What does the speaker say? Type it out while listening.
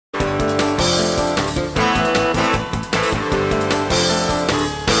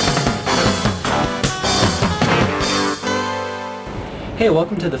Hey,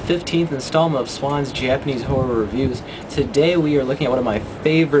 welcome to the 15th installment of Swan's Japanese Horror Reviews. Today we are looking at one of my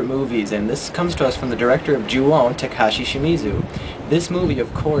favorite movies, and this comes to us from the director of Ju-On, Takashi Shimizu. This movie,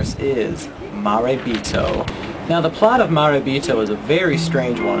 of course, is Marebito. Now, the plot of Marebito is a very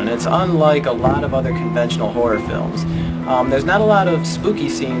strange one, and it's unlike a lot of other conventional horror films. There's not a lot of spooky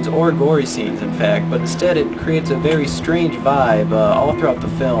scenes or gory scenes, in fact, but instead it creates a very strange vibe all throughout the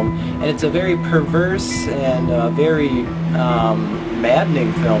film, and it's a very perverse and very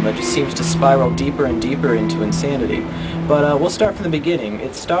maddening film that just seems to spiral deeper and deeper into insanity. But we'll start from the beginning.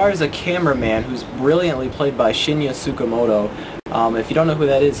 It stars a cameraman who's brilliantly played by Shinya Tsukamoto. If you don't know who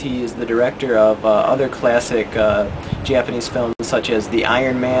that is, he is the director of other classic Japanese films such as The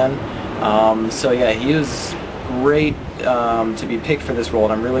Iron Man. So yeah, he was great to be picked for this role,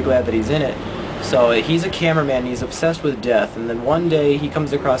 and I'm really glad that he's in it. So he's a cameraman, he's obsessed with death, and then one day he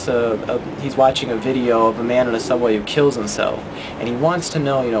comes across he's watching a video of a man in a subway who kills himself, and he wants to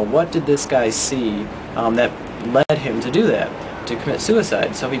know, what did this guy see that led him to do that, to commit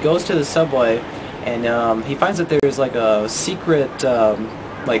suicide. So he goes to the subway, and he finds that there's like a secret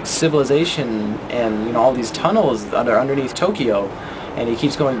like civilization and all these tunnels that are underneath Tokyo, and he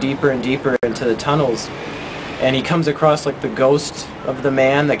keeps going deeper and deeper into the tunnels. And he comes across like the ghost of the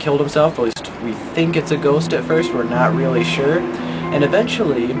man that killed himself. At least we think it's a ghost at first, we're not really sure. And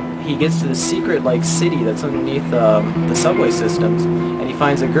eventually he gets to the secret like city that's underneath the subway systems, and he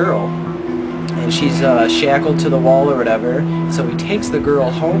finds a girl. And she's shackled to the wall or whatever. So he takes the girl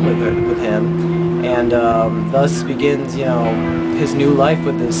home with him, and thus begins his new life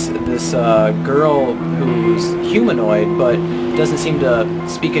with this girl who's humanoid but doesn't seem to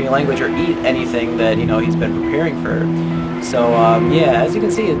speak any language or eat anything that he's been preparing for her. So yeah, as you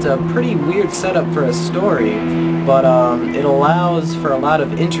can see, it's a pretty weird setup for a story, but it allows for a lot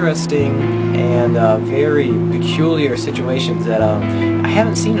of interesting and very peculiar situations that I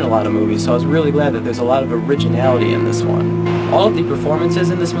haven't seen in a lot of movies, so I was really glad that there's a lot of originality in this one. All of the performances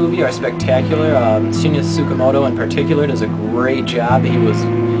in this movie are spectacular. Shinya Tsukamoto in particular does a great job. He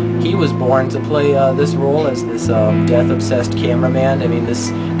was born to play this role as this death-obsessed cameraman. I mean,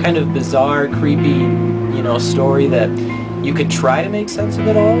 this kind of bizarre, creepy, story that you could try to make sense of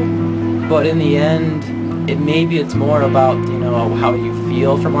it all, but in the end, maybe it's more about, how you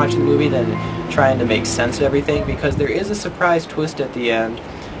feel from watching the movie than trying to make sense of everything, because there is a surprise twist at the end,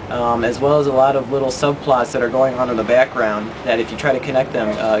 as well as a lot of little subplots that are going on in the background that if you try to connect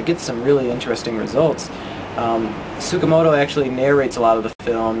them, get some really interesting results. Tsukamoto actually narrates a lot of the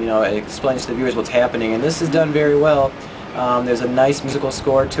film, it explains to the viewers what's happening, and this is done very well. There's a nice musical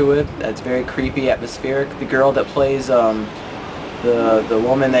score to it that's very creepy, atmospheric. The girl that plays the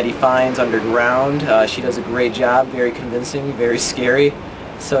woman that he finds underground, she does a great job, very convincing, very scary.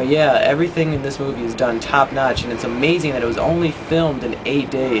 So yeah, everything in this movie is done top-notch, and it's amazing that it was only filmed in 8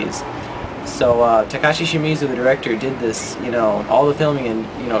 days. So Takashi Shimizu, the director, did this, all the filming in,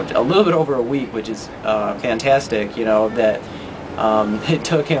 a little bit over a week, which is fantastic, that it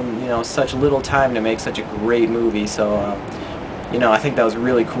took him, such little time to make such a great movie. So, I think that was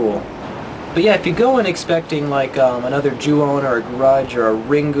really cool. But yeah, if you go in expecting like another Ju-On or a Grudge or a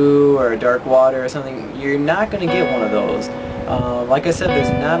Ringu or a Dark Water or something, you're not going to get one of those. Like I said,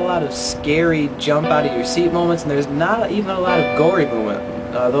 there's not a lot of scary jump out of your seat moments, and there's not even a lot of gory movement.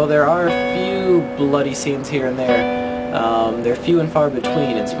 Though there are a few bloody scenes here and there, they're few and far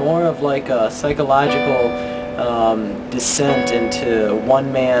between. It's more of like a psychological descent into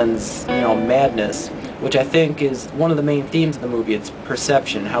one man's, madness, which I think is one of the main themes of the movie. It's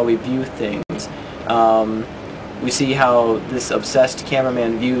perception, how we view things. We see how this obsessed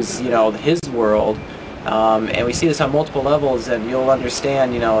cameraman views, his world, and we see this on multiple levels, and you'll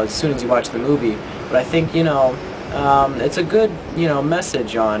understand, as soon as you watch the movie. But I think, it's a good,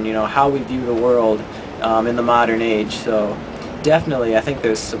 message on, how we view the world in the modern age. So definitely, I think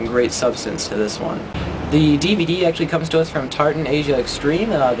there's some great substance to this one. The DVD actually comes to us from Tartan Asia Extreme.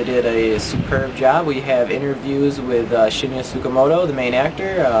 They did a superb job. We have interviews with Shinya Tsukamoto, the main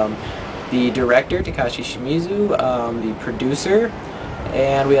actor, the director, Takashi Shimizu, the producer,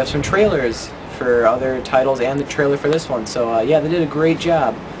 and we have some trailers for other titles and the trailer for this one. So yeah, they did a great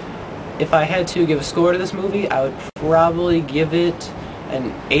job. If I had to give a score to this movie, I would probably give it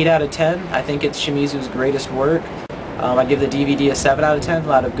an 8 out of 10. I think it's Shimizu's greatest work. I'd give the DVD a 7 out of 10, a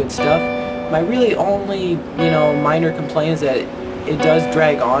lot of good stuff. My really only, minor complaint is that it does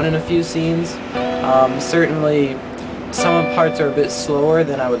drag on in a few scenes. Certainly, some of the parts are a bit slower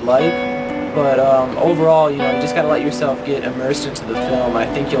than I would like, but overall, you just gotta let yourself get immersed into the film. I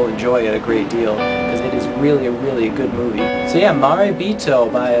think you'll enjoy it a great deal, because it is really a good movie. So yeah,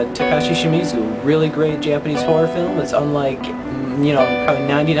 Marebito by Takashi Shimizu, really great Japanese horror film. It's unlike you know, probably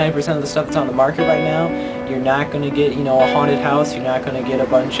 99% of the stuff that's on the market right now. You're not going to get, you know, a haunted house. You're not going to get a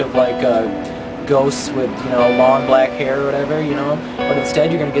bunch of, like, ghosts with, you know, long black hair or whatever, you know. But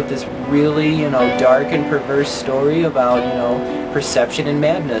instead, you're going to get this really, you know, dark and perverse story about, you know, perception and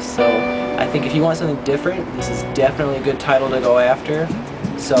madness. So I think if you want something different, this is definitely a good title to go after.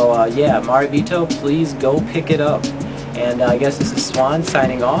 So, yeah, Marebito, please go pick it up. And I guess this is Swan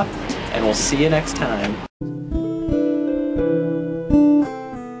signing off, and we'll see you next time.